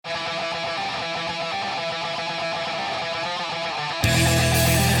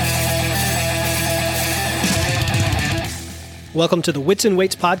Welcome to the Wits and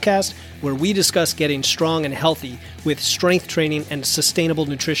Weights podcast, where we discuss getting strong and healthy with strength training and sustainable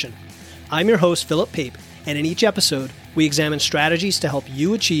nutrition. I'm your host, Philip Pape, and in each episode, we examine strategies to help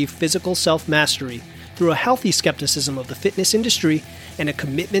you achieve physical self-mastery through a healthy skepticism of the fitness industry and a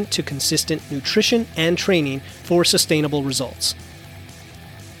commitment to consistent nutrition and training for sustainable results.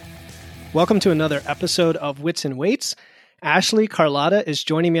 Welcome to another episode of Wits and Weights. Ashley Carlotta is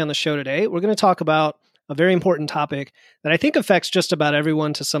joining me on the show today. We're going to talk about a very important topic that I think affects just about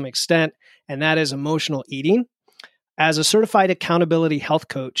everyone to some extent, and that is emotional eating. As a certified accountability health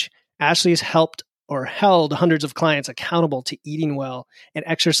coach, Ashley has helped or held hundreds of clients accountable to eating well and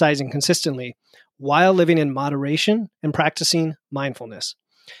exercising consistently while living in moderation and practicing mindfulness.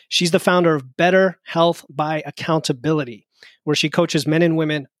 She's the founder of Better Health by Accountability, where she coaches men and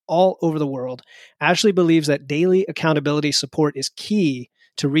women all over the world. Ashley believes that daily accountability support is key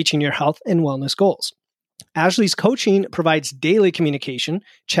to reaching your health and wellness goals. Ashley's coaching provides daily communication,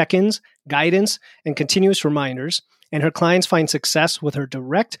 check-ins, guidance, and continuous reminders, and her clients find success with her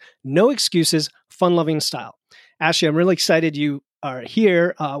direct, no excuses, fun-loving style. Ashley, I'm really excited you are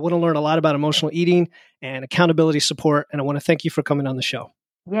here. I want to learn a lot about emotional eating and accountability support, and I want to thank you for coming on the show.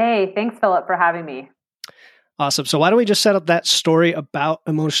 Yay. Thanks, Philip, for having me. Awesome. So why don't we just set up that story about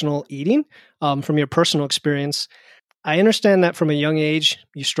emotional eating from your personal experience? I understand that from a young age,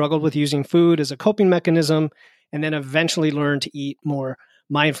 you struggled with using food as a coping mechanism and then eventually learned to eat more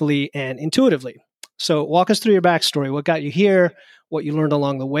mindfully and intuitively. So walk us through your backstory. What got you here? What you learned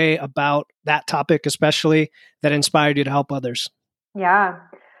along the way about that topic, especially that inspired you to help others? Yeah.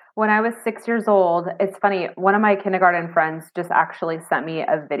 When I was 6 years old, it's funny, one of my kindergarten friends just actually sent me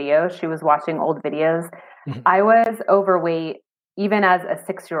a video. She was watching old videos. Mm-hmm. I was overweight even as a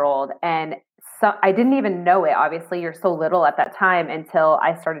 6-year-old, and so I didn't even know it. Obviously, you're so little at that time until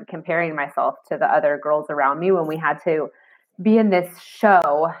I started comparing myself to the other girls around me when we had to be in this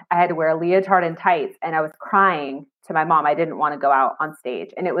show. I had to wear a leotard and tights, and I was crying to my mom. I didn't want to go out on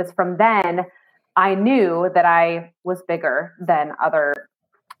stage. And it was from then I knew that I was bigger than other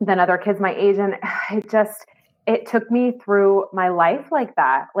kids my age. And it took me through my life like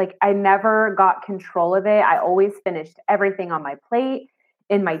that. Like, I never got control of it. I always finished everything on my plate.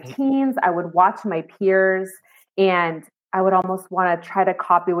 In my teens, I would watch my peers and I would almost want to try to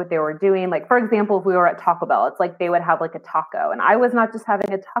copy what they were doing. Like, for example, if we were at Taco Bell, it's like they would have like a taco, and I was not just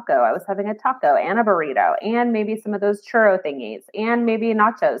having a taco. I was having a taco and a burrito and maybe some of those churro thingies and maybe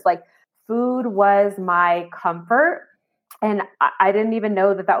nachos. Like, food was my comfort. And I didn't even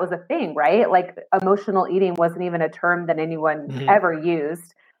know that that was a thing, right? Like, emotional eating wasn't even a term that anyone ever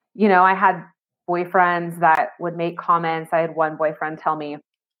used. You know, I had boyfriends that would make comments. I had one boyfriend tell me,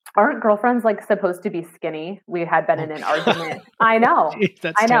 "Aren't girlfriends like supposed to be skinny?" We had been in an argument. I know. Jeez,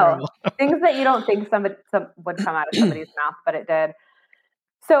 that's I know. terrible. Things that you don't think some would come out of somebody's mouth, but it did.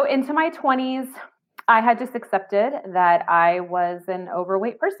 So into my 20s, I had just accepted that I was an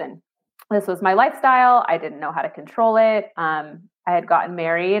overweight person. This was my lifestyle. I didn't know how to control it. I had gotten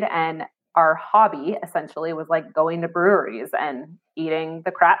married, and our hobby essentially was like going to breweries and eating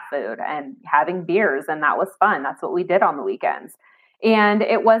the crap food and having beers. And that was fun. That's what we did on the weekends. And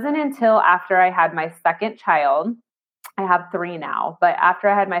it wasn't until after I had my second child, I have 3 now, but after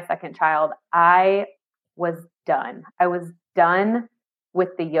I had my second child, I was done. I was done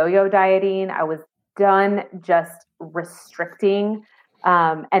with the yo-yo dieting. I was done just restricting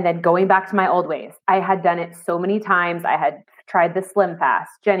and then going back to my old ways. I had done it so many times. I had tried the Slim Fast,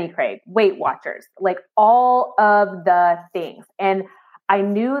 Jenny Craig, Weight Watchers, like all of the things. And I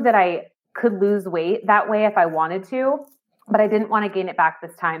knew that I could lose weight that way if I wanted to, but I didn't want to gain it back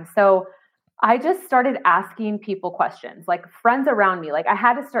this time. So I just started asking people questions, like friends around me. Like, I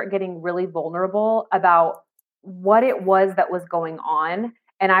had to start getting really vulnerable about what it was that was going on.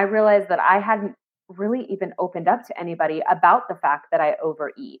 And I realized that I hadn't really even opened up to anybody about the fact that I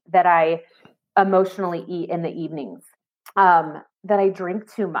overeat, that I emotionally eat in the evenings, that I drink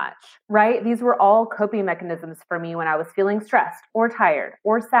too much, right? These were all coping mechanisms for me when I was feeling stressed or tired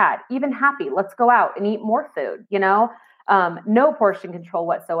or sad, even happy. Let's go out and eat more food, you know, no portion control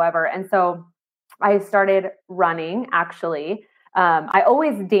whatsoever. And so I started running, actually. I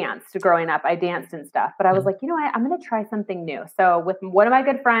always danced growing up. I danced and stuff, but I was like, you know what? I'm going to try something new. So with one of my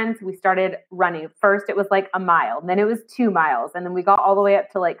good friends, we started running. First, it was like a mile, and then it was 2 miles. And then we got all the way up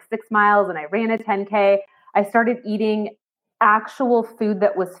to like 6 miles, and I ran a 10K. I started eating actual food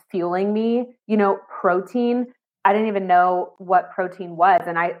that was fueling me, you know, protein. I didn't even know what protein was.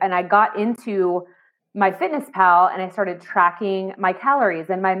 And I got into my MyFitnessPal and I started tracking my calories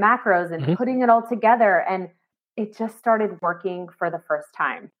and my macros and putting it all together. And it just started working for the first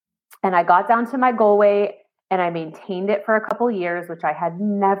time. And I got down to my goal weight and I maintained it for a couple years, which I had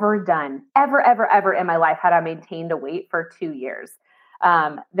never done ever in my life. Had I maintained a weight for 2 years.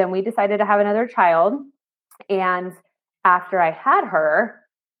 Then we decided to have another child. And after I had her,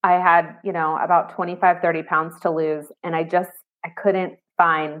 I had, about 25, 30 pounds to lose. And I couldn't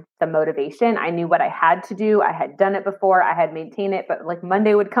find the motivation. I knew what I had to do. I had done it before. I had maintained it, but like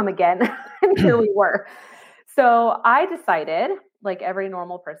Monday would come again and here we were. So I decided, like every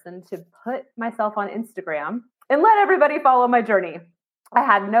normal person, to put myself on Instagram and let everybody follow my journey. I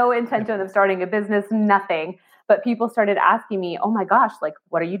had no intention of starting a business, nothing. But people started asking me, oh my gosh, like,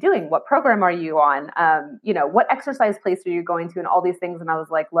 what are you doing? What program are you on? What exercise place are you going to? And all these things. And I was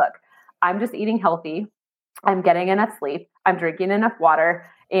like, look, I'm just eating healthy. I'm getting enough sleep. I'm drinking enough water,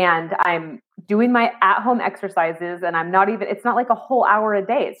 and I'm doing my at-home exercises. And it's not like a whole hour a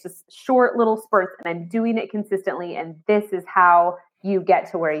day. It's just short little spurts, and I'm doing it consistently. And this is how you get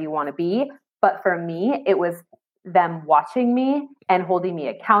to where you want to be. But for me, it was them watching me and holding me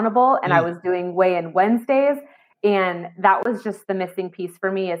accountable. And I was doing weigh-in Wednesdays. And that was just the missing piece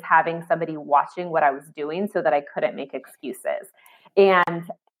for me, is having somebody watching what I was doing so that I couldn't make excuses. And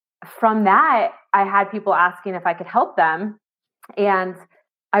from that, I had people asking if I could help them. And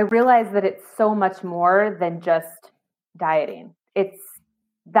I realized that it's so much more than just dieting.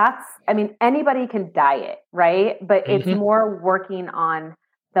 Anybody can diet, right? But it's more working on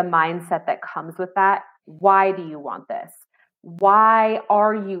the mindset that comes with that. Why do you want this? Why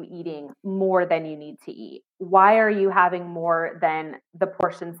are you eating more than you need to eat? Why are you having more than the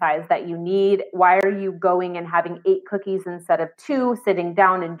portion size that you need? Why are you going and having 8 cookies instead of 2, sitting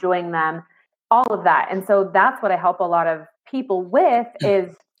down, enjoying them, all of that? And so that's what I help a lot of people with,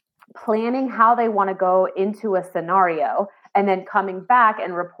 is planning how they want to go into a scenario and then coming back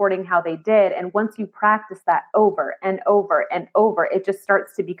and reporting how they did. And once you practice that over and over and over, it just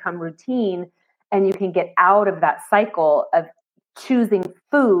starts to become routine. And you can get out of that cycle of choosing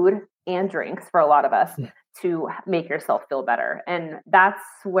food and drinks, for a lot of us, to make yourself feel better. And that's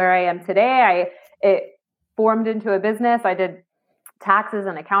where I am today. It formed into a business. I did taxes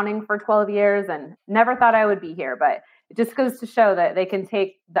and accounting for 12 years and never thought I would be here, but it just goes to show that they can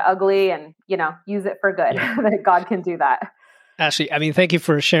take the ugly and, use it for good, that God can do that. Ashley, thank you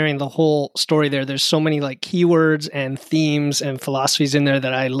for sharing the whole story there. There's so many like keywords and themes and philosophies in there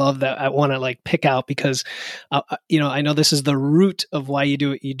that I love, that I want to like pick out, because, I know this is the root of why you do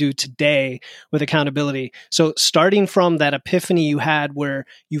what you do today with accountability. So starting from that epiphany you had where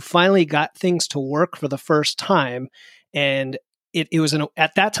you finally got things to work for the first time, and it was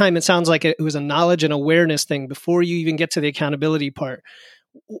at that time, it sounds like it was a knowledge and awareness thing before you even get to the accountability part.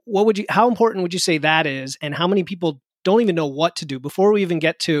 How important would you say that is? And how many people don't even know what to do before we even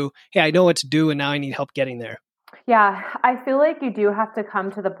get to, hey, I know what to do and now I need help getting there? Yeah, I feel like you do have to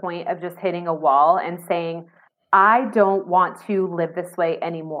come to the point of just hitting a wall and saying, I don't want to live this way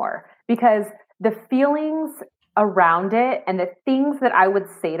anymore. Because the feelings around it and the things that I would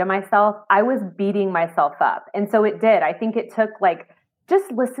say to myself, I was beating myself up. And so it did. I think it took like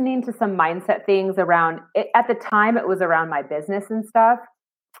just listening to some mindset things around it. At the time, it was around my business and stuff,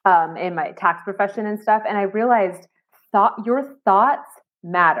 in my tax profession and stuff. And I realized your thoughts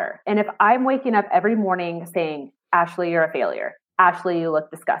matter. And if I'm waking up every morning saying, Ashley, you're a failure. Ashley, you look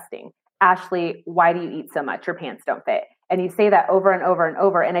disgusting. Ashley, why do you eat so much? Your pants don't fit. And you say that over and over and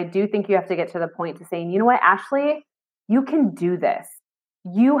over. And I do think you have to get to the point to saying, you know what, Ashley, you can do this.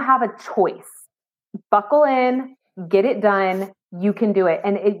 You have a choice. Buckle in, get it done. You can do it.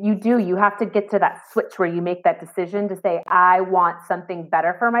 And you have to get to that switch where you make that decision to say, I want something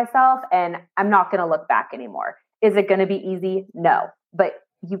better for myself and I'm not going to look back anymore. Is it going to be easy? No, but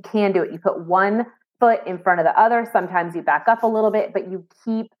you can do it. You put one foot in front of the other. Sometimes you back up a little bit, but you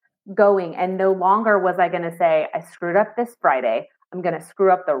keep going. And no longer was I going to say, I screwed up this Friday. I'm going to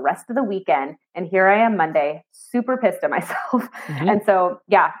screw up the rest of the weekend. And here I am Monday, super pissed at myself. And so,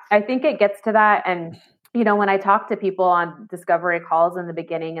 yeah, I think it gets to that. And, when I talk to people on discovery calls in the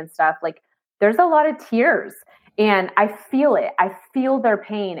beginning and stuff, like there's a lot of tears and I feel it. I feel their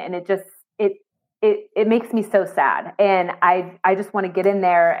pain. And it just, it makes me so sad. And I just want to get in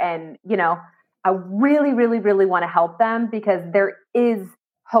there and, I really, really, really want to help them because there is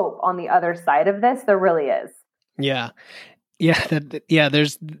hope on the other side of this. There really is. Yeah.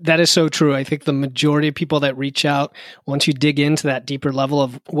 That is so true. I think the majority of people that reach out, once you dig into that deeper level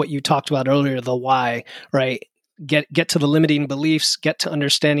of what you talked about earlier, the why, right? Get to the limiting beliefs, get to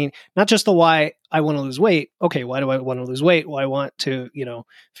understanding not just the why I want to lose weight. Okay, why do I want to lose weight? Well, I want to,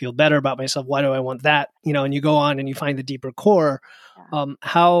 feel better about myself. Why do I want that? And you go on and you find the deeper core.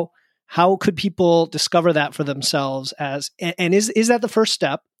 How could people discover that for themselves and is that the first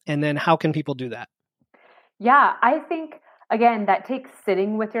step? And then how can people do that? Yeah, I think, again, that takes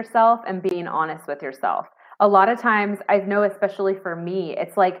sitting with yourself and being honest with yourself. A lot of times, I know, especially for me,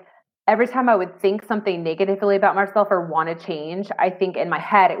 it's like every time I would think something negatively about myself or want to change, I think in my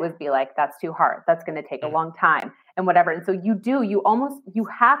head it would be like, that's too hard. That's going to take a Mm. long time and whatever. And so you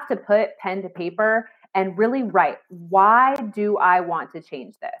have to put pen to paper and really write, why do I want to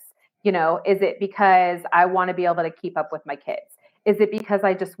change this? Is it because I want to be able to keep up with my kids? Is it because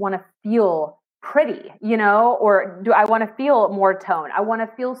I just want to feel pretty, or do I want to feel more tone? I want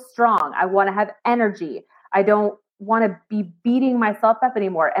to feel strong. I want to have energy. I don't want to be beating myself up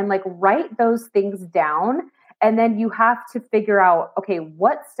anymore. And like write those things down. And then you have to figure out, okay,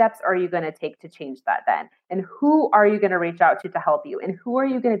 what steps are you going to take to change that then? And who are you going to reach out to help you? And who are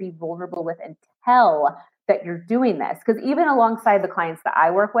you going to be vulnerable with and tell that you're doing this? Because even alongside the clients that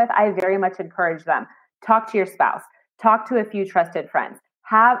I work with, I very much encourage them, talk to your spouse, talk to a few trusted friends,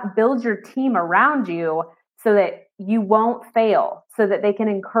 build your team around you so that you won't fail, so that they can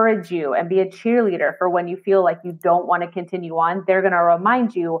encourage you and be a cheerleader for when you feel like you don't want to continue on. They're going to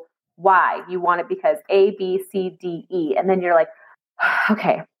remind you why you want it, because A, B, C, D, E. And then you're like,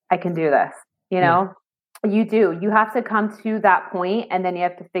 okay, I can do this. You have to come to that point, and then you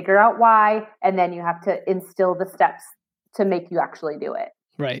have to figure out why, and then you have to instill the steps to make you actually do it.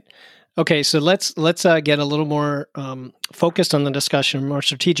 Right. Okay, so let's get a little more focused on the discussion, more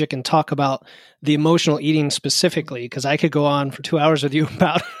strategic, and talk about the emotional eating specifically, because I could go on for 2 hours with you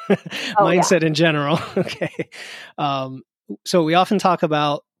about mindset in general. Okay. So we often talk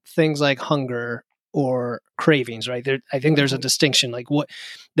about things like hunger or cravings, right? I think there's a distinction. Like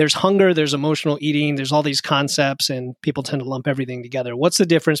there's hunger, there's emotional eating, there's all these concepts, and people tend to lump everything together. What's the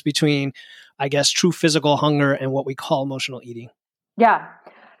difference between, I guess, true physical hunger and what we call emotional eating? Yeah.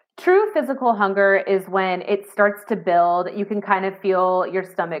 True physical hunger is when it starts to build. You can kind of feel your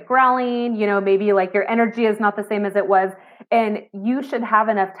stomach growling, maybe like your energy is not the same as it was. And you should have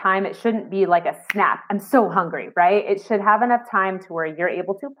enough time. It shouldn't be like a snap, I'm so hungry, right? It should have enough time to where you're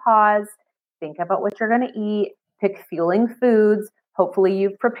able to pause, think about what you're going to eat, pick fueling foods. Hopefully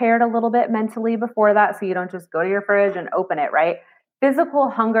you've prepared a little bit mentally before that, so you don't just go to your fridge and open it, right? Physical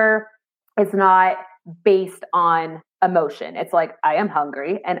hunger is not based on emotion. It's like, I am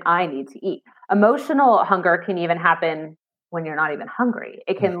hungry and I need to eat. Emotional hunger can even happen when you're not even hungry.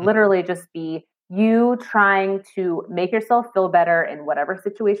 It can literally just be you trying to make yourself feel better in whatever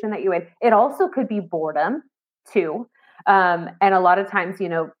situation that you're in. It also could be boredom too. And a lot of times,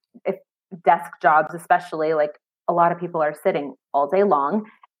 if desk jobs, especially, like a lot of people are sitting all day long,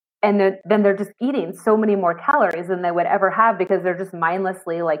 and then they're just eating so many more calories than they would ever have, because they're just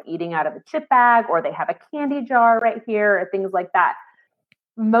mindlessly like eating out of a chip bag, or they have a candy jar right here, or things like that.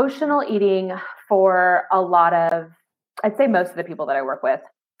 Emotional eating for a lot of, I'd say most of the people that I work with,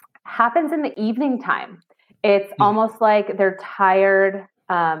 happens in the evening time. It's almost like they're tired.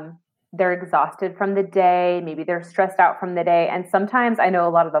 They're exhausted from the day. Maybe they're stressed out from the day. And sometimes I know a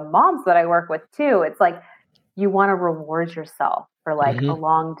lot of the moms that I work with too, it's like you want to reward yourself for like a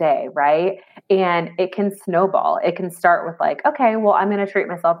long day, right? And it can snowball. It can start with like, okay, well, I'm going to treat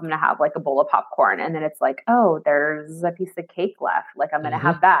myself. I'm going to have like a bowl of popcorn. And then it's like, oh, there's a piece of cake left. Like I'm going to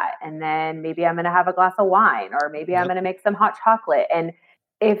have that. And then maybe I'm going to have a glass of wine, or maybe I'm going to make some hot chocolate. And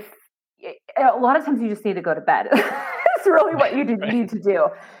a lot of times you just need to go to bed. It's really what you need to do,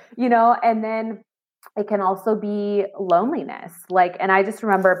 and then it can also be loneliness. And I just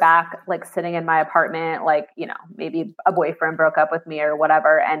remember back, like sitting in my apartment, like, maybe a boyfriend broke up with me or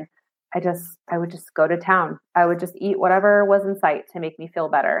whatever. And I would just go to town. I would just eat whatever was in sight to make me feel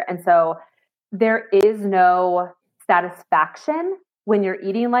better. And so there is no satisfaction when you're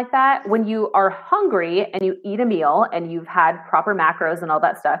eating like that. When you are hungry and you eat a meal and you've had proper macros and all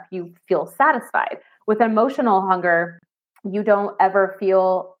that stuff, you feel satisfied. With emotional hunger, you don't ever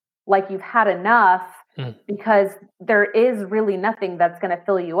feel like you've had enough, because there is really nothing that's going to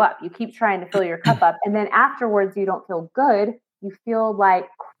fill you up. You keep trying to fill your cup up, and then afterwards you don't feel good. You feel like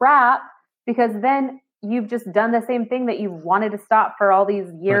crap, because then you've just done the same thing that you wanted to stop for all these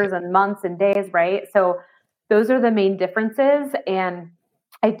years and months and days, right? So those are the main differences. And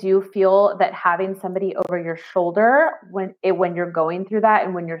I do feel that having somebody over your shoulder when you're going through that,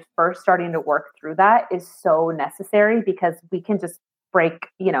 and when you're first starting to work through that, is so necessary, because we can just break,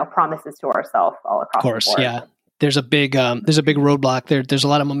 promises to ourselves all across. Of course, the board. Yeah. There's a big roadblock there. There's a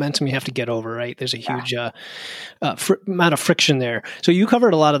lot of momentum you have to get over, right? There's a huge amount of friction there. So you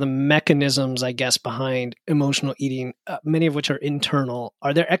covered a lot of the mechanisms, I guess, behind emotional eating, many of which are internal.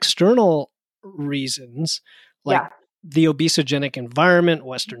 Are there external reasons? the obesogenic environment,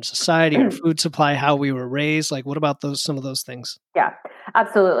 Western society, our food supply, how we were raised? Like, what about some of those things? Yeah,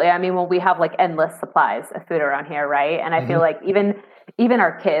 absolutely. I mean, when we have like endless supplies of food around here, right? And I feel like even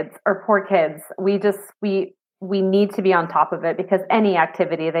our kids, our poor kids, we need to be on top of it, because any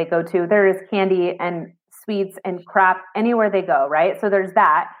activity they go to, there is candy and sweets and crap anywhere they go, right? So there's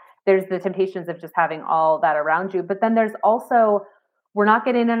that. There's the temptations of just having all that around you. But then there's also, we're not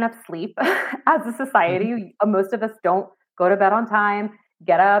getting enough sleep as a society. Most of us don't go to bed on time,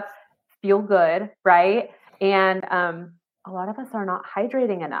 get up, feel good, right? And a lot of us are not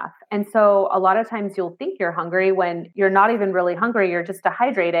hydrating enough. And so a lot of times you'll think you're hungry when you're not even really hungry, you're just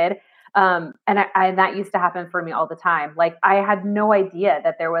dehydrated. And that used to happen for me all the time. Like, I had no idea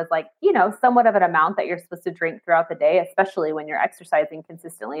that there was like, somewhat of an amount that you're supposed to drink throughout the day, especially when you're exercising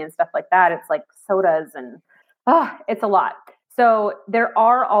consistently and stuff like that. It's like sodas and it's a lot. So there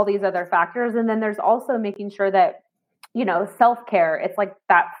are all these other factors. And then there's also making sure that, self-care, it's like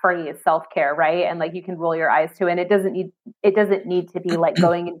that phrase, self-care, right? And like, you can roll your eyes to it. And it doesn't need to be like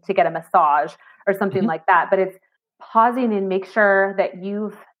going in to get a massage or something like that, but it's pausing and make sure that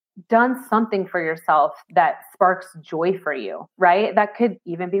you've done something for yourself that sparks joy for you, right? That could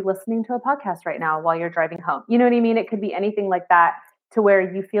even be listening to a podcast right now while you're driving home. You know what I mean? It could be anything like that, to where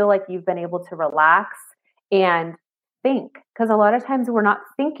you feel like you've been able to relax and think. Because a lot of times we're not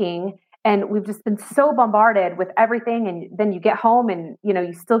thinking, and we've just been so bombarded with everything. And then you get home and,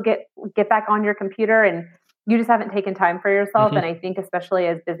 you still get back on your computer and you just haven't taken time for yourself. And I think especially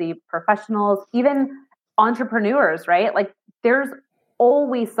as busy professionals, even entrepreneurs, right? Like, there's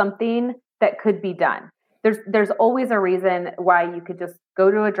always something that could be done. There's always a reason why you could just go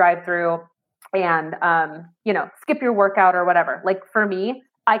to a drive-through and, skip your workout or whatever. Like, for me,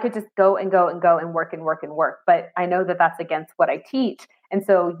 I could just go and work and work. But I know that that's against what I teach. And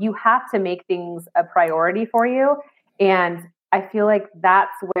so you have to make things a priority for you. And I feel like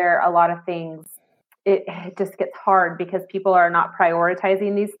that's where a lot of things, it just gets hard, because people are not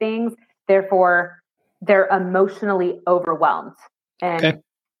prioritizing these things. Therefore, they're emotionally overwhelmed and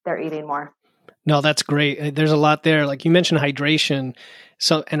they're eating more. No, that's great. There's a lot there. Like, you mentioned hydration.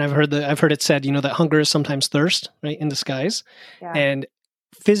 So, and I've heard it said, that hunger is sometimes thirst, right, in disguise. Yeah. And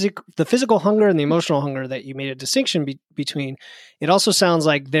the physical hunger and the emotional hunger that you made a distinction between, it also sounds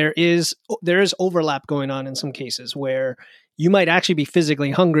like there is overlap going on in some cases, where you might actually be physically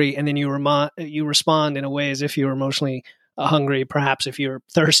hungry, and then you respond in a way as if you were emotionally hungry, perhaps if you're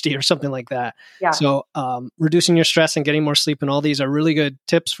thirsty or something like that. Yeah. So reducing your stress and getting more sleep, and all these are really good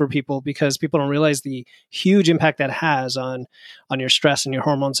tips for people, because people don't realize the huge impact that has on your stress and your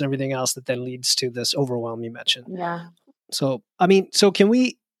hormones and everything else that then leads to this overwhelm you mentioned. Yeah. So, can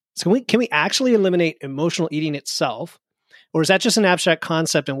we actually eliminate emotional eating itself? Or is that just an abstract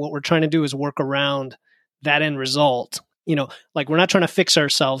concept, and what we're trying to do is work around that end result? Like, we're not trying to fix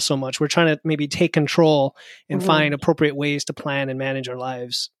ourselves so much. We're trying to maybe take control and find appropriate ways to plan and manage our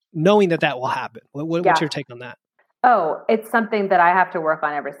lives, knowing that will happen. What's your take on that? Oh, it's something that I have to work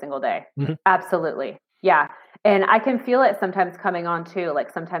on every single day. Absolutely. Yeah. And I can feel it sometimes coming on too.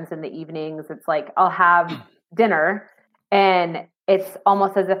 Like, sometimes in the evenings, it's like I'll have dinner, and it's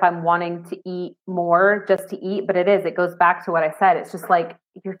almost as if I'm wanting to eat more just to eat, but it goes back to what I said. It's just like,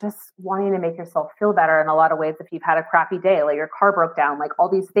 you're just wanting to make yourself feel better in a lot of ways. If you've had a crappy day, like your car broke down, like all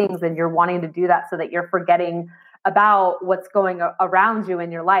these things, and you're wanting to do that so that you're forgetting about what's going around you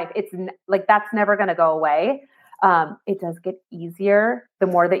in your life. It's like, that's never going to go away. It does get easier the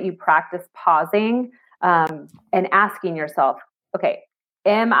more that you practice pausing and asking yourself, okay,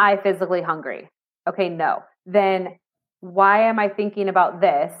 am I physically hungry? Okay, no. Then why am I thinking about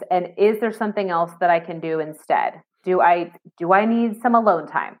this? And is there something else that I can do instead? Do I need some alone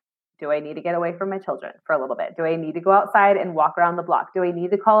time? Do I need to get away from my children for a little bit? Do I need to go outside and walk around the block? Do I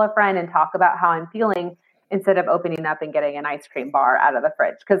need to call a friend and talk about how I'm feeling, instead of opening up and getting an ice cream bar out of the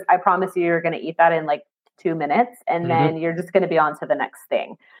fridge? Because I promise you're going to eat that in like 2 minutes, and then you're just going to be on to the next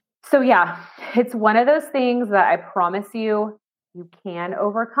thing. So yeah, it's one of those things that I promise you can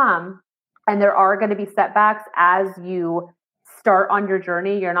overcome. And there are going to be setbacks as you start on your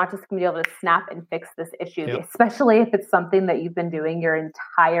journey. You're not just going to be able to snap and fix this issue, especially if it's something that you've been doing your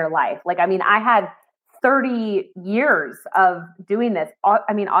entire life. Like, I mean, I had 30 years of doing this.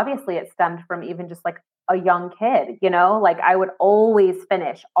 I mean, obviously it stemmed from even just like a young kid, like I would always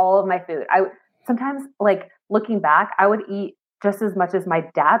finish all of my food. Sometimes, like, looking back, I would eat just as much as my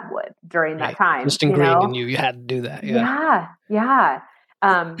dad would during that time. Just ingrained in you. You had to do that. Yeah.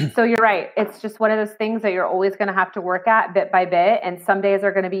 So you're right. It's just one of those things that you're always going to have to work at bit by bit. And some days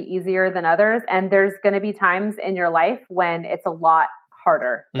are going to be easier than others. And there's going to be times in your life when it's a lot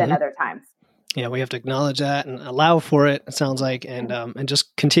harder than other times. Yeah, we have to acknowledge that and allow for it. It sounds like, and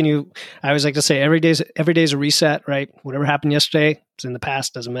just continue. I always like to say every day's a reset, right? Whatever happened yesterday, it's in the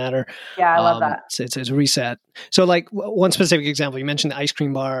past, doesn't matter. Yeah, I love that. It's a reset. So, like one specific example, you mentioned the ice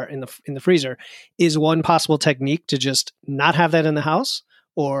cream bar in the freezer. Is one possible technique to just not have that in the house,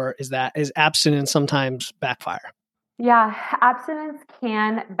 or is abstinence sometimes backfire? Yeah, abstinence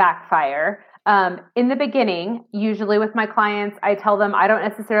can backfire. In the beginning, usually with my clients, I tell them I don't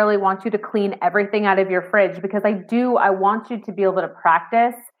necessarily want you to clean everything out of your fridge because I want you to be able to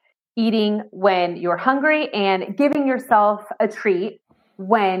practice eating when you're hungry and giving yourself a treat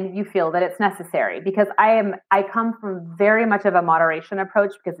when you feel that it's necessary. Because I come from very much of a moderation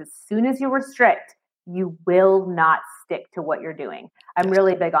approach because as soon as you restrict, you will not stick to what you're doing. I'm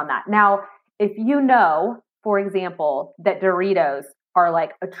really big on that. Now, if you know, for example, that Doritos are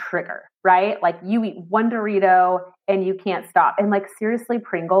like a trigger, right? Like you eat one Dorito and you can't stop. And like seriously,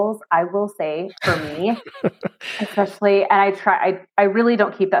 Pringles, I will say for me, especially, and I really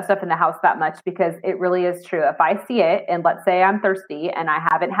don't keep that stuff in the house that much because it really is true. If I see it and let's say I'm thirsty and I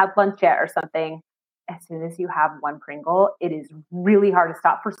haven't had lunch yet or something, as soon as you have one Pringle, it is really hard to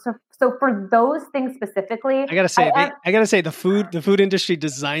stop. So for those things specifically, I gotta say the food industry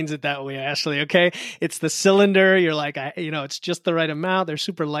designs it that way, Ashley. Okay, it's the cylinder. You're like, it's just the right amount. They're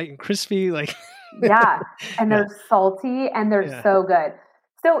super light and crispy, like yeah, and they're salty and they're so good.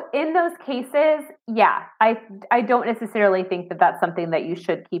 So in those cases, yeah, I don't necessarily think that that's something that you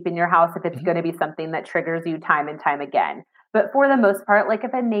should keep in your house if it's going to be something that triggers you time and time again. But for the most part, like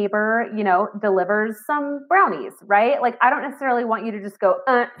if a neighbor, delivers some brownies, right? Like I don't necessarily want you to just go,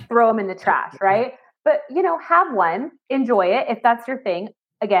 throw them in the trash, right? But, have one, enjoy it if that's your thing.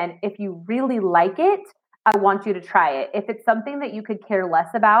 Again, if you really like it, I want you to try it. If it's something that you could care less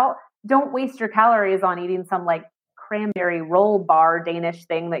about, don't waste your calories on eating some like cranberry roll bar Danish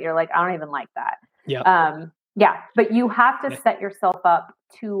thing that you're like, I don't even like that. Yeah. But you have to set yourself up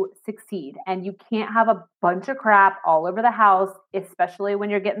to succeed and you can't have a bunch of crap all over the house, especially when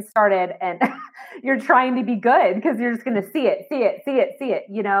you're getting started and you're trying to be good because you're just going to see it,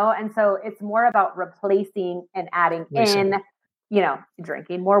 And so it's more about replacing and adding in,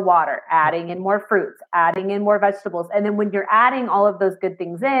 drinking more water, adding in more fruits, adding in more vegetables. And then when you're adding all of those good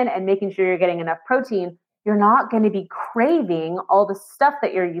things in and making sure you're getting enough protein, you're not going to be craving all the stuff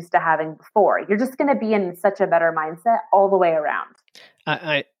that you're used to having before. You're just going to be in such a better mindset all the way around.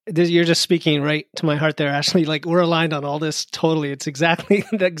 You're just speaking right to my heart there, Ashley. Like we're aligned on all this totally. It's exactly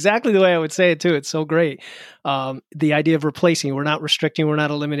the way I would say it too. It's so great. The idea of replacing, we're not restricting, we're not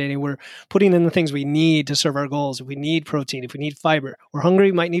eliminating, we're putting in the things we need to serve our goals. If we need protein, if we need fiber, we're hungry,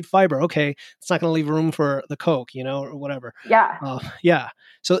 we might need fiber. Okay, it's not going to leave room for the Coke, or whatever. Yeah.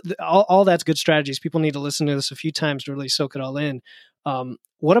 So all that's good strategies. People need to listen to this a few times to really soak it all in.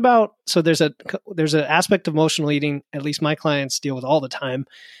 What about, so there's an aspect of emotional eating, at least my clients deal with all the time,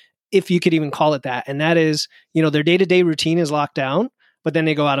 if you could even call it that. And that is, their day-to-day routine is locked down, but then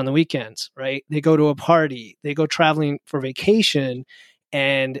they go out on the weekends, right? They go to a party, they go traveling for vacation,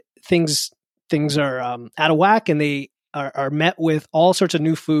 and things are out of whack, and they are met with all sorts of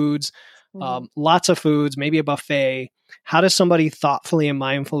new foods, lots of foods, maybe a buffet. How does somebody thoughtfully and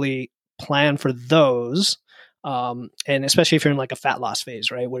mindfully plan for those? And especially if you're in like a fat loss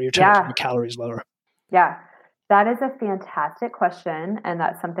phase, right? Where you're trying to keep your calories lower. Yeah, that is a fantastic question. And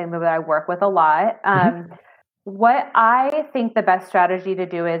that's something that I work with a lot. What I think the best strategy to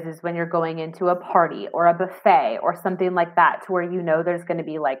do is when you're going into a party or a buffet or something like that, to where there's going to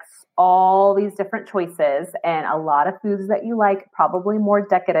be like all these different choices and a lot of foods that you like, probably more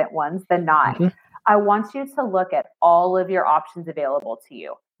decadent ones than not. I want you to look at all of your options available to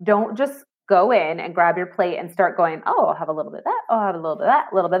you. Don't just go in and grab your plate and start going, oh, I'll have a little bit of that. I'll have a little bit of that,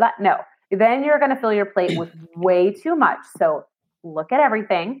 a little bit of that. No, then you're going to fill your plate with way too much. So look at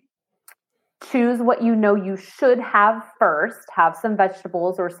everything. Choose what you should have first. Have some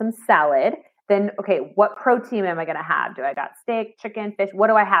vegetables or some salad. Then, okay, what protein am I going to have? Do I got steak, chicken, fish? What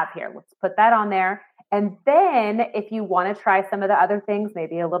do I have here? Let's put that on there. And then if you want to try some of the other things,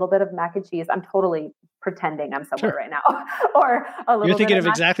 maybe a little bit of mac and cheese. I'm totally pretending I'm somewhere right now. Or a little You're thinking bit of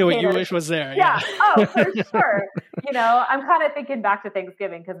exactly what you wish was there. Yeah. Oh, for sure. I'm kind of thinking back to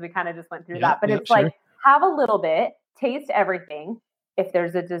Thanksgiving because we kind of just went through that. But it's like, have a little bit, taste everything. If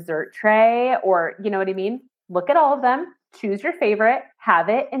there's a dessert tray or, you know what I mean? Look at all of them, choose your favorite, have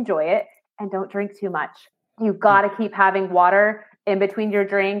it, enjoy it, and don't drink too much. You've got to keep having water in between your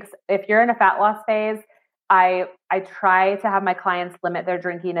drinks. If you're in a fat loss phase, I try to have my clients limit their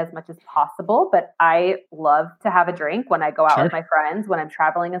drinking as much as possible, but I love to have a drink when I go out with my friends, when I'm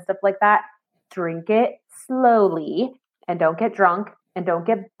traveling and stuff like that. Drink it slowly and don't get drunk and don't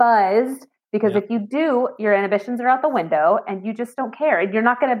get buzzed Because if you do, your inhibitions are out the window and you just don't care. And you're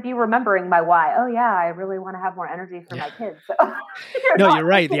not going to be remembering my why. Oh yeah, I really want to have more energy for my kids. So you're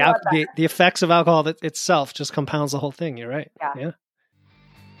right. The effects of alcohol itself just compounds the whole thing. You're right. Yeah.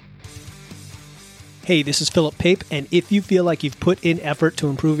 Hey, this is Philip Pape, and if you feel like you've put in effort to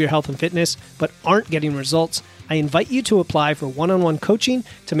improve your health and fitness but aren't getting results, I invite you to apply for one-on-one coaching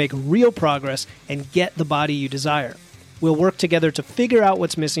to make real progress and get the body you desire. We'll work together to figure out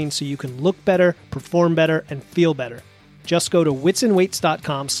what's missing so you can look better, perform better, and feel better. Just go to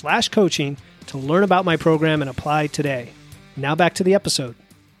witsandweights.com/coaching to learn about my program and apply today. Now back to the episode.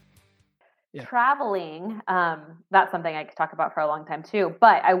 Yeah. Traveling, that's something I could talk about for a long time too.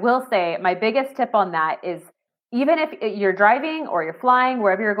 But I will say my biggest tip on that is even if you're driving or you're flying,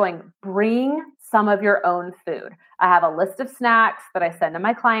 wherever you're going, bring some of your own food. I have a list of snacks that I send to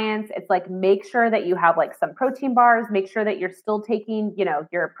my clients. It's like, make sure that you have like some protein bars, make sure that you're still taking,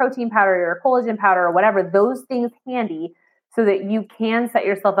 your protein powder, your collagen powder, or whatever, those things handy so that you can set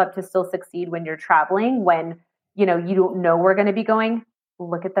yourself up to still succeed when you're traveling, when, you don't know where we're going to be going.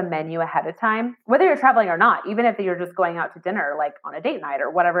 Look at the menu ahead of time, whether you're traveling or not, even if you're just going out to dinner, like on a date night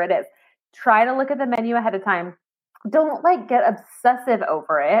or whatever it is, try to look at the menu ahead of time. Don't get obsessive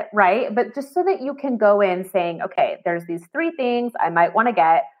over it, right? But just so that you can go in saying, okay, there's these 3 things I might want to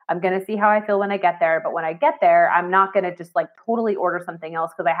get. I'm going to see how I feel when I get there. But when I get there, I'm not going to just totally order something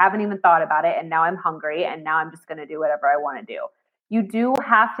else because I haven't even thought about it. And now I'm hungry and now I'm just going to do whatever I want to do. You do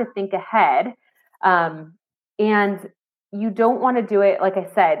have to think ahead. And you don't want to do it, like I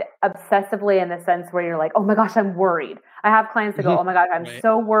said, obsessively in the sense where you're like, oh my gosh, I'm worried. I have clients that go, oh my gosh, I'm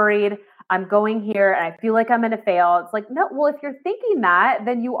so worried. I'm going here and I feel like I'm going to fail. It's like, no, well, if you're thinking that,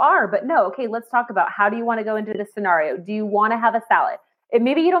 then you are. But no, okay, let's talk about how do you want to go into this scenario? Do you want to have a salad? If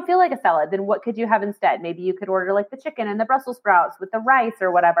maybe you don't feel like a salad, then what could you have instead? Maybe you could order the chicken and the Brussels sprouts with the rice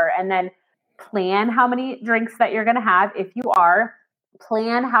or whatever, and then plan how many drinks that you're going to have if you are.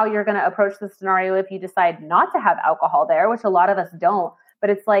 Plan how you're going to approach the scenario if you decide not to have alcohol there, which a lot of us don't. But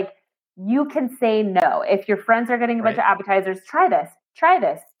it's like, you can say no. If your friends are getting a bunch of appetizers, try this.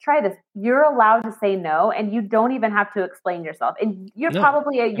 You're allowed to say no, and you don't even have to explain yourself. And you're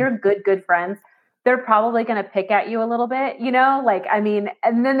probably you're good friends. They're probably going to pick at you a little bit, and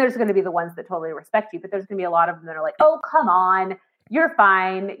then there's going to be the ones that totally respect you, but there's going to be a lot of them that are like, oh, come on. You're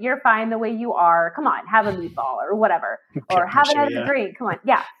fine the way you are. Come on, have a meatball or whatever, or have another drink. Come on.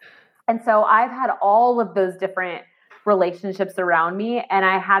 Yeah. And so I've had all of those different relationships around me. And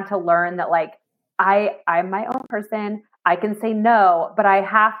I had to learn that I'm my own person. I can say no, but I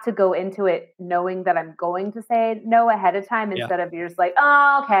have to go into it knowing that I'm going to say no ahead of time instead of you're just like,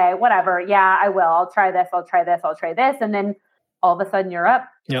 oh, okay, whatever. Yeah, I will. I'll try this. And then all of a sudden you're up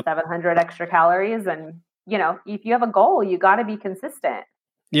 700 extra calories. And if you have a goal, you got to be consistent.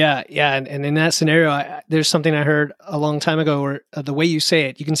 Yeah. And in that scenario, there's something I heard a long time ago where the way you say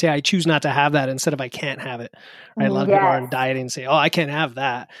it, you can say, I choose not to have that instead of I can't have it. Right? A lot of people are on dieting and say, oh, I can't have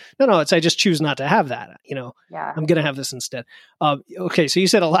that. No, it's I just choose not to have that. I'm going to have this instead. Okay. So you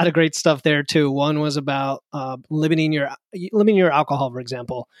said a lot of great stuff there too. One was about limiting your alcohol, for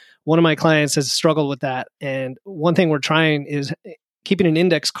example. One of my clients has struggled with that. And one thing we're trying is keeping an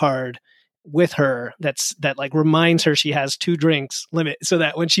index card with her that reminds her she has 2 drinks limit, so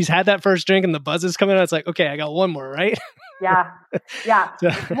that when she's had that first drink and the buzz is coming out, it's like, okay, I got one more, right? Yeah.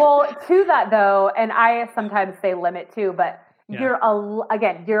 Well, to that though, and I sometimes say limit too, but you're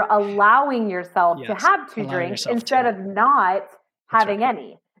allowing yourself to have 2 drinks instead of not having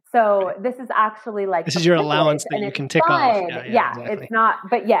any. So this is actually this is your allowance that you can tick off. Yeah, exactly. It's not,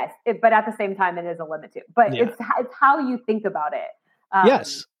 but yes, but at the same time, it is a limit too. But it's how you think about it.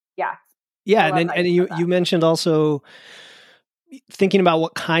 Yes. Yeah. Yeah, and you mentioned also thinking about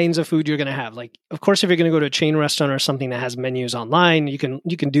what kinds of food you're going to have. Like, of course, if you're going to go to a chain restaurant or something that has menus online, you can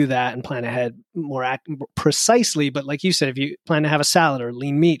do that and plan ahead more precisely. But like you said, if you plan to have a salad or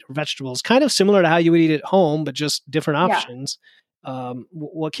lean meat or vegetables, kind of similar to how you would eat at home, but just different options.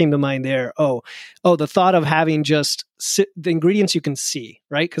 What came to mind there? Oh, the thought of having just the ingredients you can see,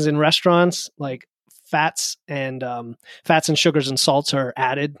 right? Because in restaurants, fats and sugars and salts are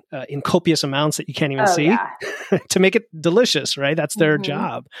added in copious amounts that you can't even see to make it delicious, right? That's their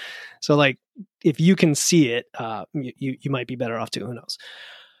job. So if you can see it, you might be better off too. Who knows?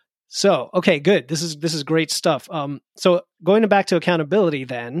 So, okay, good. This is great stuff. So going back to accountability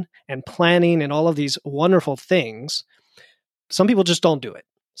then and planning and all of these wonderful things, some people just don't do it.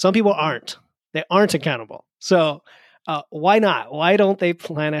 Some people aren't. They aren't accountable. So why not? Why don't they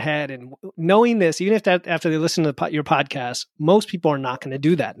plan ahead? And knowing this, even if after they listen to your podcast, most people are not going to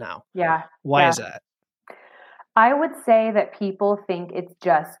do that now. Yeah. Why is that? I would say that people think it's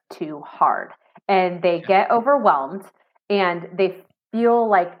just too hard and they get overwhelmed and they feel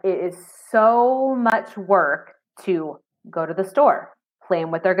like it is so much work to go to the store,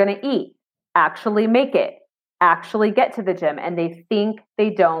 plan what they're going to eat, actually make it, actually get to the gym, and they think they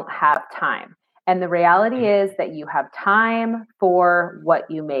don't have time. And the reality is that you have time for what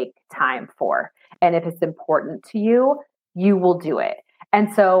you make time for. And if it's important to you, you will do it.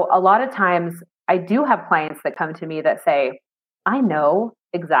 And so a lot of times I do have clients that come to me that say, I know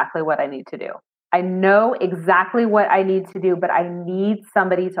exactly what I need to do. I know exactly what I need to do, but I need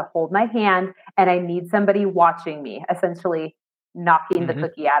somebody to hold my hand and I need somebody watching me, essentially knocking the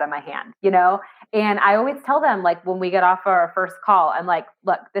cookie out of my hand, you know? And I always tell them, like, when we get off our first call, I'm like,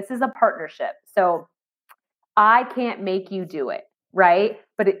 look, this is a partnership. So I can't make you do it, right?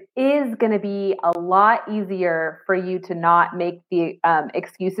 But it is going to be a lot easier for you to not make the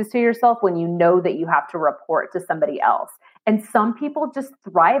excuses to yourself when you know that you have to report to somebody else. And some people just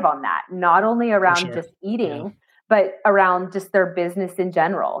thrive on that, not only around just eating, but around just their business in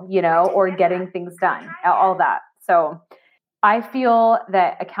general, you know, or getting things done, all that. So I feel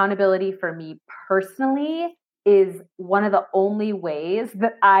that accountability for me personally is one of the only ways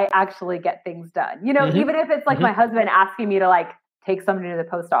that I actually get things done. You know, even if it's like my husband asking me to like take somebody to the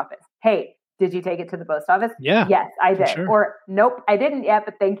post office. Hey, did you take it to the post office? Yeah. Yes, I did. Sure. Or nope, I didn't yet,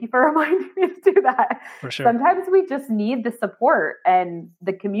 but thank you for reminding me to do that. For sure. Sometimes we just need the support and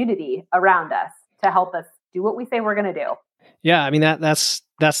the community around us to help us do what we say we're going to do. Yeah. I mean, that's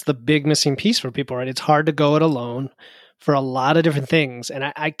the big missing piece for people, right? It's hard to go it alone for a lot of different things.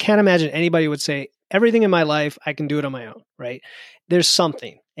 And I can't imagine anybody would say, everything in my life, I can do it on my own, right? There's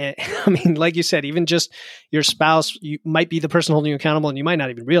something. And I mean, like you said, even just your spouse, you might be the person holding you accountable and you might not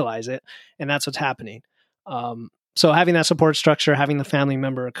even realize it. And that's what's happening. So having that support structure, having the family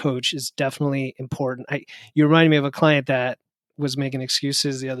member or coach is definitely important. You reminded me of a client that was making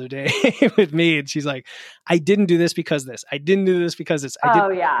excuses the other day with me. And she's like, I didn't do this because this. I didn't do this because this.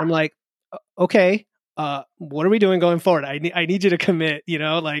 Yeah. I'm like, okay, what are we doing going forward? I need you to commit, you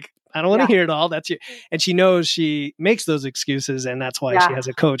know, like, I don't want to hear it all. That's you. And she knows she makes those excuses, and that's why she has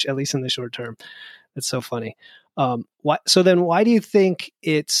a coach, at least in the short term. It's so funny. So then why do you think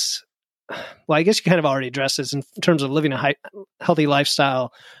it's, well, I guess you kind of already addressed this in terms of living a healthy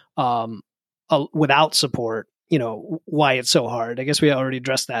lifestyle without support, you know, why it's so hard. I guess we already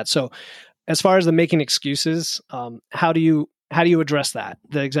addressed that. So as far as the making excuses, how do you address that?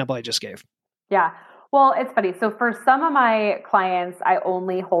 The example I just gave. Yeah. Well, it's funny. So for some of my clients, I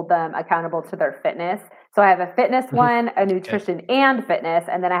only hold them accountable to their fitness. So I have a fitness one, a nutrition and fitness,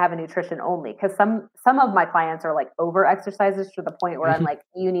 and then I have a nutrition only. Because some of my clients are like over exercises to the point where I'm like,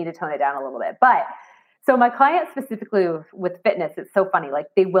 you need to tone it down a little bit. But so my clients specifically with fitness, it's so funny. Like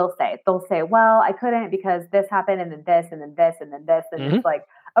they'll say, well, I couldn't because this happened and then this and then this and then this. And it's like,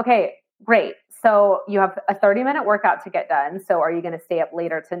 okay, great. So you have a 30-minute workout to get done. So are you going to stay up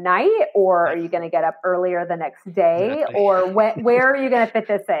later tonight, or are you going to get up earlier the next day? Exactly. Or where are you going to fit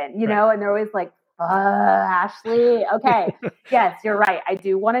this in? You know, and they're always like, Ashley, okay. Yes, you're right. I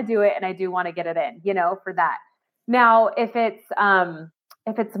do want to do it and I do want to get it in, you know, for that. Now, if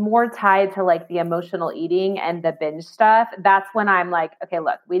it's more tied to like the emotional eating and the binge stuff, that's when I'm like, okay,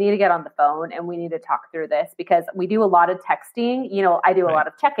 look, we need to get on the phone and we need to talk through this, because we do a lot of texting. You know, I do a lot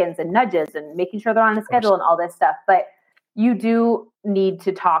of check-ins and nudges and making sure they're on a schedule and all this stuff. But you do need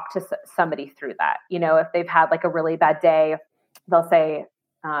to talk to somebody through that. You know, if they've had like a really bad day, they'll say,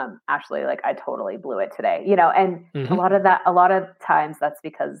 Ashley, like I totally blew it today, you know, and a lot of times that's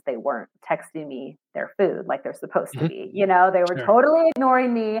because they weren't texting me their food like they're supposed to be, you know, they were totally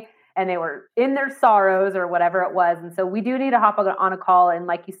ignoring me and they were in their sorrows or whatever it was. And so we do need to hop on a call. And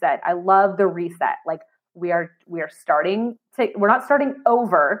like you said, I love the reset. Like we are starting to, we're not starting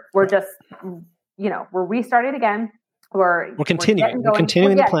over. We're just, you know, we're restarting again. We're continuing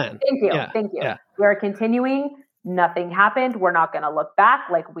the plan. Thank you. We're continuing. Nothing happened. We're not going to look back.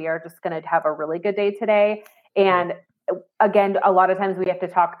 Like we are just going to have a really good day today. And again, a lot of times we have to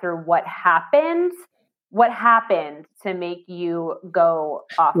talk through what happened to make you go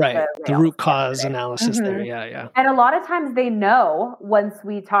off the root cause analysis there. Yeah. And a lot of times they know once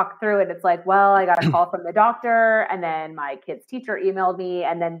we talk through it, it's like, well, I got a call from the doctor and then my kid's teacher emailed me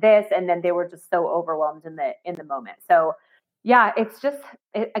and then this, and then they were just so overwhelmed in the moment. So yeah, it's just,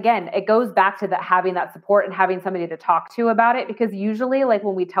 it goes back to having that support and having somebody to talk to about it, because usually like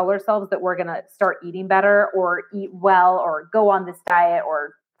when we tell ourselves that we're going to start eating better or eat well or go on this diet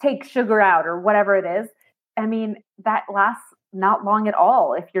or take sugar out or whatever it is, I mean, that lasts not long at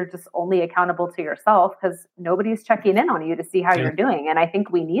all if you're just only accountable to yourself, because nobody's checking in on you to see how you're doing. And I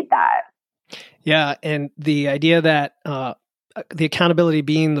think we need that. Yeah. And the idea that the accountability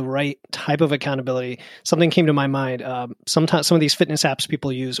being the right type of accountability, something came to my mind. Sometimes some of these fitness apps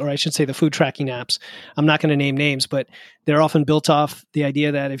people use, or I should say the food tracking apps, I'm not going to name names, but they're often built off the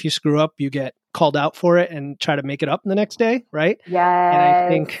idea that if you screw up, you get called out for it and try to make it up the next day, right? Yes. And I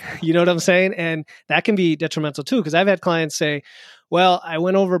think, you know what I'm saying? And that can be detrimental too, because I've had clients say, well, I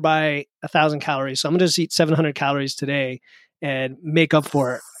went over by 1,000 calories, so I'm going to just eat 700 calories today and make up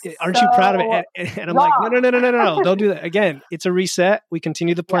for it. Aren't you proud of it? And I'm like, no, don't do that. Again, it's a reset. We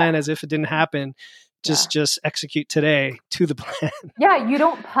continue the plan as if it didn't happen. Just execute today to the plan. Yeah, you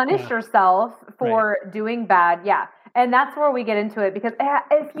don't punish yourself for doing bad. Yeah. And that's where we get into it, because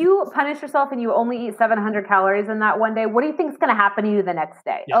if you punish yourself and you only eat 700 calories in that one day, what do you think is going to happen to you the next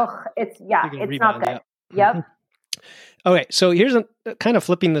day? It's not good. Yep. Okay, so here's kind of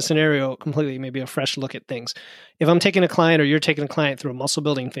flipping the scenario completely, maybe a fresh look at things. If I'm taking a client or you're taking a client through a muscle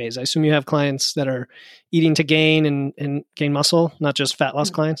building phase, I assume you have clients that are eating to gain and gain muscle, not just fat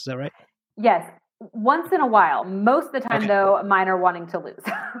loss clients. Is that right? Yes. Once in a while. Most of the time, though, mine are wanting to lose.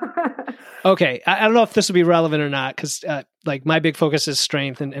 Okay. I don't know if this will be relevant or not, because like my big focus is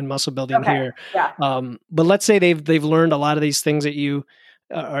strength and muscle building here. Yeah. But let's say they've learned a lot of these things that you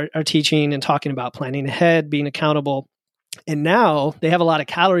are teaching and talking about, planning ahead, being accountable. And now they have a lot of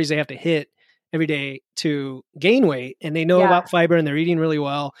calories they have to hit every day to gain weight, and they know about fiber and they're eating really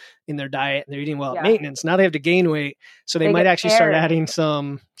well in their diet and they're eating well at maintenance. Now they have to gain weight. So they might actually start adding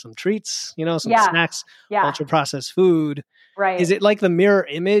some treats, some snacks, ultra processed food. Right. Is it like the mirror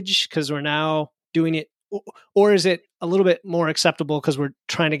image because we're now doing it, or is it a little bit more acceptable because we're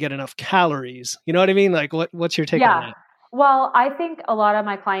trying to get enough calories? You know what I mean? Like what's your take on that? Well, I think a lot of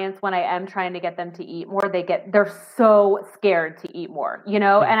my clients, when I am trying to get them to eat more, they're so scared to eat more, and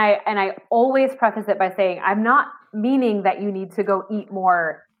I always preface it by saying, I'm not meaning that you need to go eat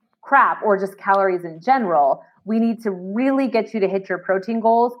more crap or just calories in general. We need to really get you to hit your protein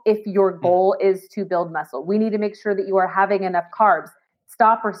goals. If your goal is to build muscle, we need to make sure that you are having enough carbs.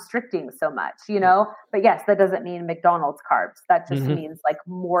 Stop restricting so much, but yes, that doesn't mean McDonald's carbs. That just means like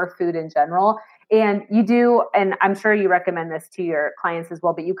more food in general. And you do, and I'm sure you recommend this to your clients as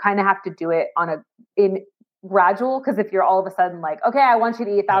well, but you kind of have to do it in gradual, because if you're all of a sudden like, okay, I want you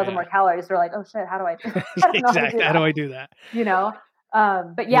to eat 1,000 more calories, they're like, oh shit, how do I do that? Exactly. How do I do that?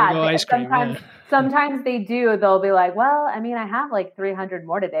 But yeah, sometimes they do, they'll be like, well, I mean, I have like 300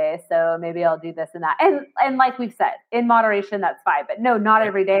 more today, so maybe I'll do this and that. And like we've said, in moderation, that's fine. But no, not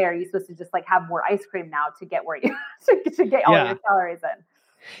every day are you supposed to just like have more ice cream now to get where you to get all your calories in.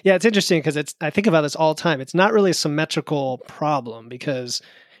 Yeah, it's interesting because I think about this all the time. It's not really a symmetrical problem because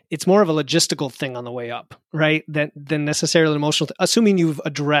it's more of a logistical thing on the way up, right? Than necessarily emotional. Assuming you've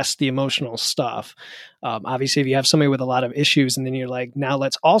addressed the emotional stuff. Obviously, if you have somebody with a lot of issues, and then you're like, now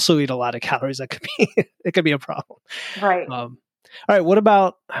let's also eat a lot of calories, that could be a problem, right? All right. What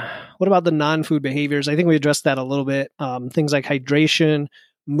about the non-food behaviors? I think we addressed that a little bit. Things like hydration,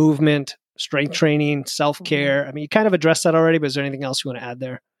 movement, strength training, self-care. I mean, you kind of addressed that already, but is there anything else you want to add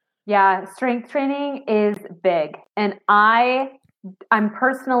there? Yeah, strength training is big. And I'm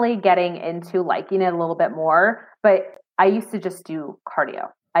personally getting into liking it a little bit more, but I used to just do cardio.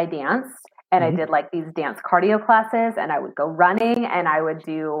 I danced and I did like these dance cardio classes, and I would go running and I would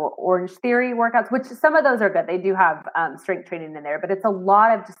do Orange Theory workouts, which some of those are good. They do have strength training in there, but it's a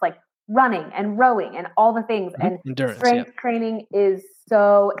lot of just like running and rowing and all the things. And endurance, strength training is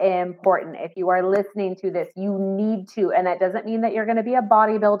so important. If you are listening to this, you need to, and that doesn't mean that you're going to be a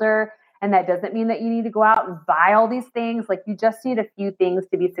bodybuilder, and that doesn't mean that you need to go out and buy all these things. Like, you just need a few things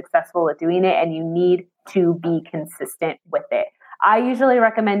to be successful at doing it, and you need to be consistent with it. I usually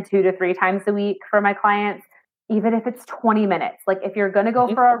recommend 2 to 3 times a week for my clients, even if it's 20 minutes. Like, if you're going to go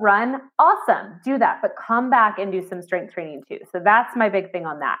for a run, awesome, do that, but come back and do some strength training too. So that's my big thing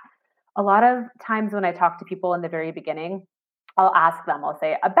on that. A lot of times when I talk to people in the very beginning, I'll ask them, I'll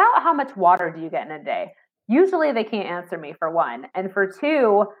say, about how much water do you get in a day? Usually they can't answer me, for one. And for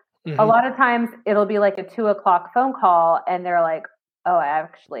two, a lot of times it'll be like a 2:00 phone call and they're like, oh, I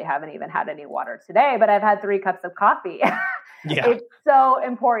actually haven't even had any water today, but I've had 3 cups of coffee. Yeah. It's so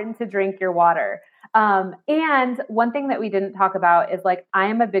important to drink your water. And one thing that we didn't talk about is, like, I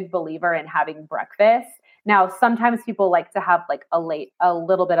am a big believer in having breakfast. Now, sometimes people like to have like a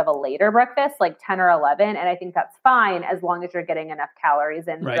little bit of a later breakfast, like 10 or 11. And I think that's fine as long as you're getting enough calories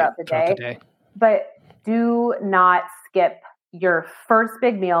in throughout the day. But do not skip your first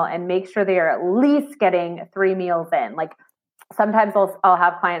big meal, and make sure they are at least getting 3 meals in. Like, sometimes I'll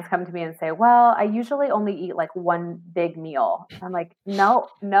have clients come to me and say, well, I usually only eat like 1 big meal. I'm like, no.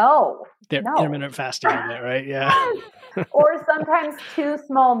 They're intermittent fasting on that, right? Yeah. Or sometimes 2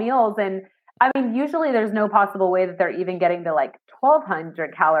 small meals. And I mean, usually there's no possible way that they're even getting to like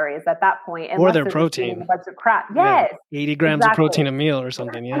 1,200 calories at that point. Or their protein. A bunch of crap. Yes. Yeah, 80 grams of protein a meal or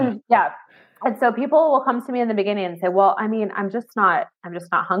something. Yeah. Yeah. And so people will come to me in the beginning and say, well, I mean, I'm just not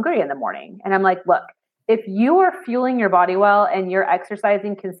hungry in the morning. And I'm like, look, if you are fueling your body well and you're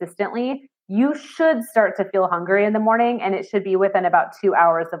exercising consistently, you should start to feel hungry in the morning, and it should be within about 2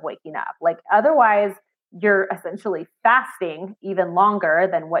 hours of waking up. Like otherwise, you're essentially fasting even longer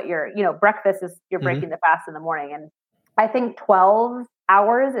than what breakfast is, you're breaking the fast in the morning. And I think 12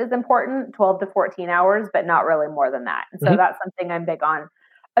 hours is important, 12 to 14 hours, but not really more than that. And so that's something I'm big on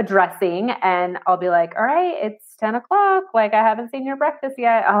addressing. And I'll be like, all right, it's 10 o'clock. Like, I haven't seen your breakfast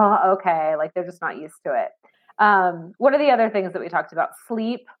yet. Oh, okay. Like, they're just not used to it. What are the other things that we talked about?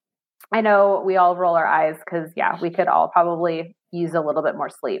 Sleep. I know we all roll our eyes because, we could all probably use a little bit more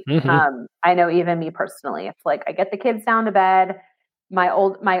sleep. I know even me personally, it's like I get the kids down to bed. My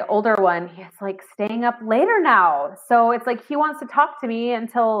older one, he's like staying up later now. So it's like he wants to talk to me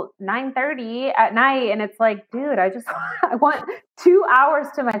until 9:30 at night. And it's like, dude, I want 2 hours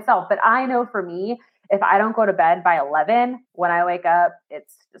to myself. But I know for me, if I don't go to bed by 11, when I wake up,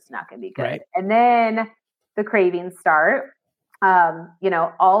 it's just not going to be good. Right. And then the cravings start.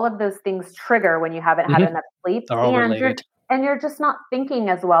 All of those things trigger when you haven't had enough sleep. They're all related. And you're just not thinking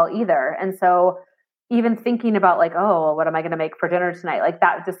as well either. And so even thinking about like, oh, well, what am I going to make for dinner tonight? Like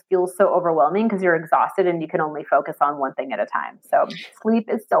that just feels so overwhelming because you're exhausted and you can only focus on one thing at a time. So sleep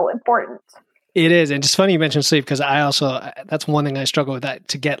is so important. It is. And it's funny you mentioned sleep because that's one thing I struggle with, that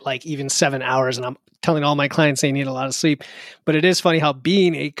to get like even 7 hours. And I'm telling all my clients they need a lot of sleep. But it is funny how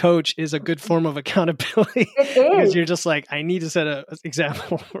being a coach is a good form of accountability. It is. Because you're just like, I need to set an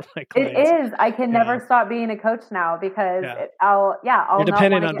example for my clients. It is. I can never stop being a coach now because I'll you're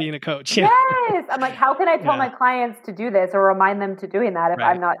dependent on being a coach. Yeah. Yes. I'm like, how can I tell my clients to do this or remind them to doing that if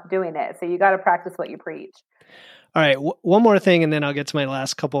I'm not doing it? So you got to practice what you preach. All right. One more thing, and then I'll get to my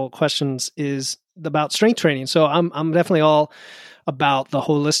last couple of questions, is about strength training. So I'm definitely all about the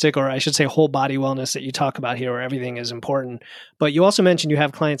holistic, or I should say whole body wellness that you talk about here, where everything is important. But you also mentioned you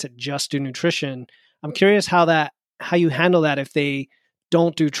have clients that just do nutrition. I'm curious how you handle that if they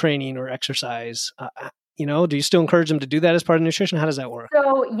don't do training or exercise. Do you still encourage them to do that as part of nutrition? How does that work?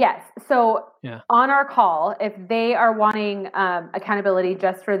 So yes. So on our call, if they are wanting accountability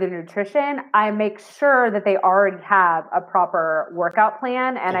just for the nutrition, I make sure that they already have a proper workout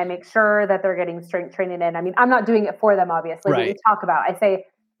plan, and I make sure that they're getting strength training in. I mean, I'm not doing it for them, obviously, but we talk about, I say,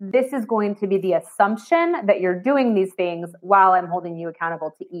 this is going to be the assumption that you're doing these things while I'm holding you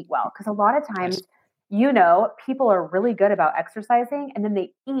accountable to eat well. Because a lot of times, people are really good about exercising and then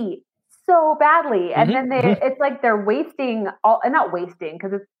they eat so badly. And then it's like they're wasting not wasting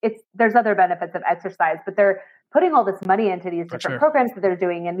because there's other benefits of exercise, but they're putting all this money into these different programs that they're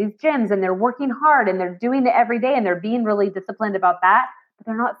doing in these gyms, and they're working hard and they're doing it every day and they're being really disciplined about that, but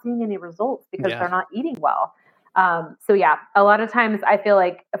they're not seeing any results because they're not eating well. A lot of times I feel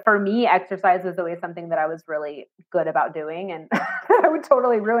like for me, exercise was always something that I was really good about doing, and I would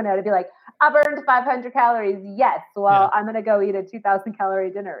totally ruin it. I'd be like, I burned 500 calories. Yes. Well, I'm going to go eat a 2,000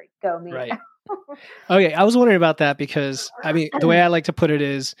 calorie dinner. Go me. Right. Okay. I was wondering about that because the way I like to put it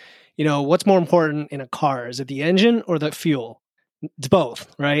is, what's more important in a car? Is it the engine or the fuel? It's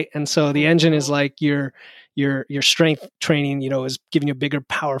both. Right. And so the engine is like your strength training, is giving you a bigger,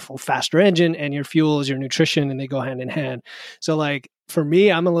 powerful, faster engine, and your fuel is your nutrition, and they go hand in hand. So like for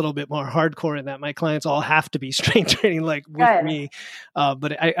me, I'm a little bit more hardcore in that my clients all have to be strength training like with me.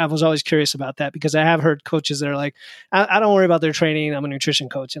 But I was always curious about that because I have heard coaches that are like, I don't worry about their training. I'm a nutrition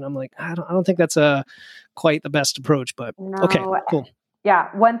coach. And I'm like, I don't think that's quite the best approach, but okay, cool.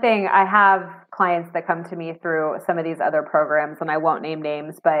 Yeah. One thing, I have clients that come to me through some of these other programs, and I won't name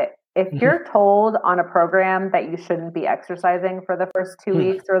names, but if you're told on a program that you shouldn't be exercising for the first 2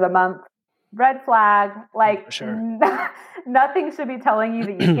 weeks or the month, red flag, like nothing should be telling you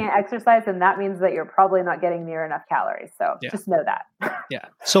that you can't exercise. And that means that you're probably not getting near enough calories. So just know that. Yeah.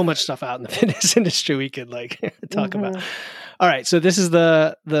 So much stuff out in the fitness industry we could talk about. All right. So this is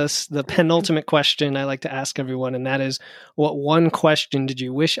the penultimate question I like to ask everyone. And that is, what one question did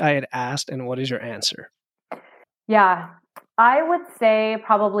you wish I had asked? And what is your answer? Yeah, I would say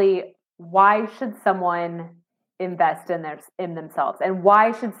probably, why should someone invest in themselves, and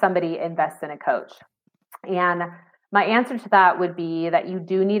why should somebody invest in a coach? And my answer to that would be that you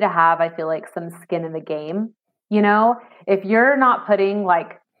do need to have, I feel like, some skin in the game. If you're not putting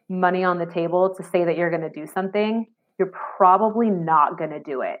like money on the table to say that you're going to do something, you're probably not going to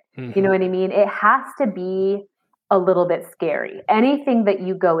do it. You know what I mean? It has to be a little bit scary. Anything that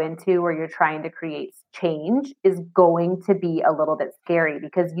you go into where you're trying to create change is going to be a little bit scary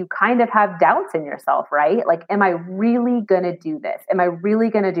because you kind of have doubts in yourself, right? Like, am I really going to do this? Am I really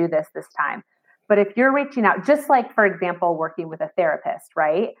going to do this time? But if you're reaching out, just like, for example, working with a therapist,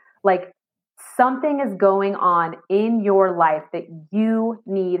 right? Like, something is going on in your life that you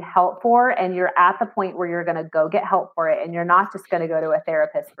need help for, and you're at the point where you're going to go get help for it, and you're not just going to go to a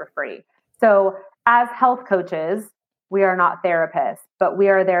therapist for free. So as health coaches, we are not therapists, but we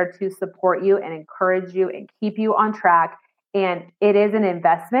are there to support you and encourage you and keep you on track. And it is an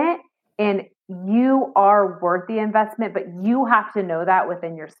investment, and you are worth the investment, but you have to know that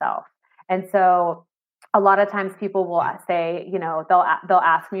within yourself. And so a lot of times people will say, you know, they'll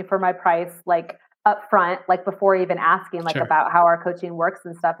ask me for my price, like up front, like before even asking like about how our coaching works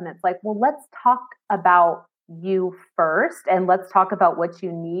and stuff. And it's like, well, let's talk about you first, and let's talk about what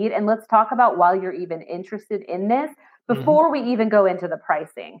you need, and let's talk about why you're even interested in this before we even go into the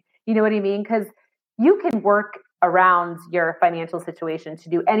pricing. You know what I mean? Because you can work around your financial situation to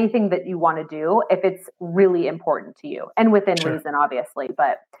do anything that you want to do if it's really important to you and within reason, obviously.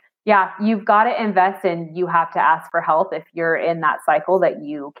 But yeah, you've got to invest, and you have to ask for help if you're in that cycle that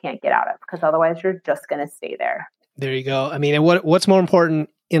you can't get out of, because otherwise you're just going to stay there. There you go. I mean, what's more important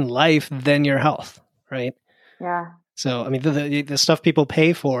in life than your health, right? Yeah. So, I mean, the stuff people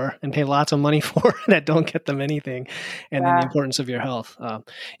pay for and pay lots of money for that don't get them anything, and then the importance of your health.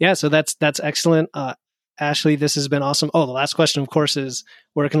 So that's excellent. Ashley, this has been awesome. Oh, the last question, of course, is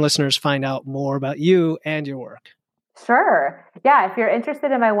where can listeners find out more about you and your work? Sure. Yeah. If you're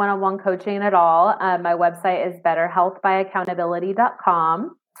interested in my one-on-one coaching at all, my website is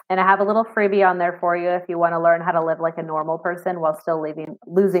betterhealthbyaccountability.com. And I have a little freebie on there for you if you want to learn how to live like a normal person while still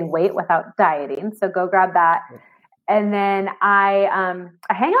losing weight without dieting. So go grab that. And then I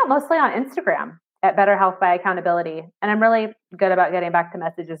hang out mostly on Instagram at Better Health by Accountability. And I'm really good about getting back to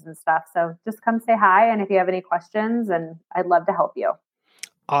messages and stuff. So just come say hi. And if you have any questions, and I'd love to help you.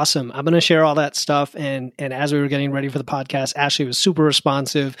 Awesome. I'm going to share all that stuff. And as we were getting ready for the podcast, Ashley was super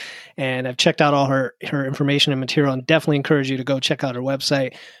responsive, and I've checked out all her information and material, and definitely encourage you to go check out her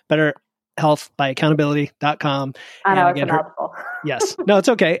website, betterhealthbyaccountability.com. I know, it's a mouthful. Yes. No, it's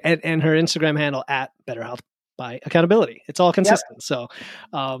okay. And her Instagram handle at betterhealthbyaccountability. It's all consistent. Yep. So,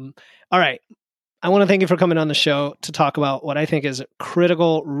 all right. I want to thank you for coming on the show to talk about what I think is a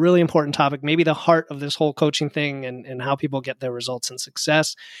critical, really important topic, maybe the heart of this whole coaching thing, and how people get their results and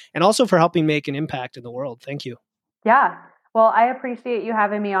success, and also for helping make an impact in the world. Thank you. Yeah. Well, I appreciate you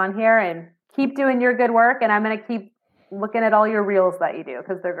having me on here, and keep doing your good work. And I'm going to keep looking at all your reels that you do,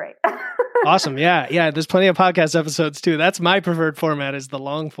 because they're great. Awesome. Yeah. There's plenty of podcast episodes too. That's my preferred format, is the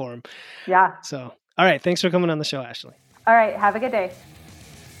long form. Yeah. So, all right. Thanks for coming on the show, Ashley. All right. Have a good day.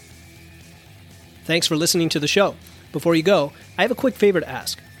 Thanks for listening to the show. Before you go, I have a quick favor to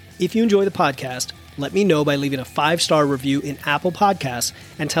ask. If you enjoy the podcast, let me know by leaving a 5-star review in Apple Podcasts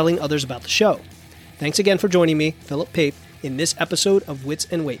and telling others about the show. Thanks again for joining me, Philip Pape, in this episode of Wits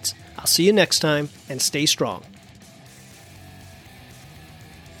and Weights. I'll see you next time, and stay strong.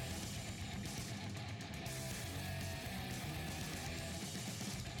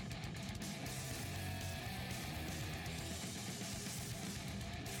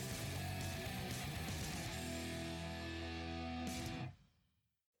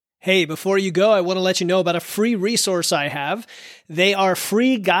 Hey, before you go, I want to let you know about a free resource I have. They are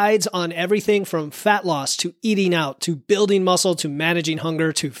free guides on everything from fat loss to eating out to building muscle to managing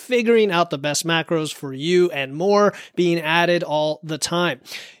hunger to figuring out the best macros for you, and more being added all the time.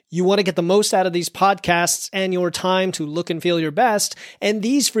 You want to get the most out of these podcasts and your time to look and feel your best, and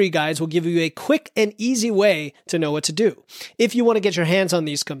these free guides will give you a quick and easy way to know what to do. If you want to get your hands on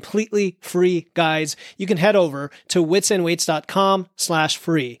these completely free guides, you can head over to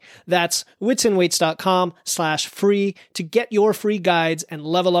witsandweights.com/free. That's witsandweights.com/free to get your free guides and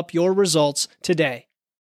level up your results today.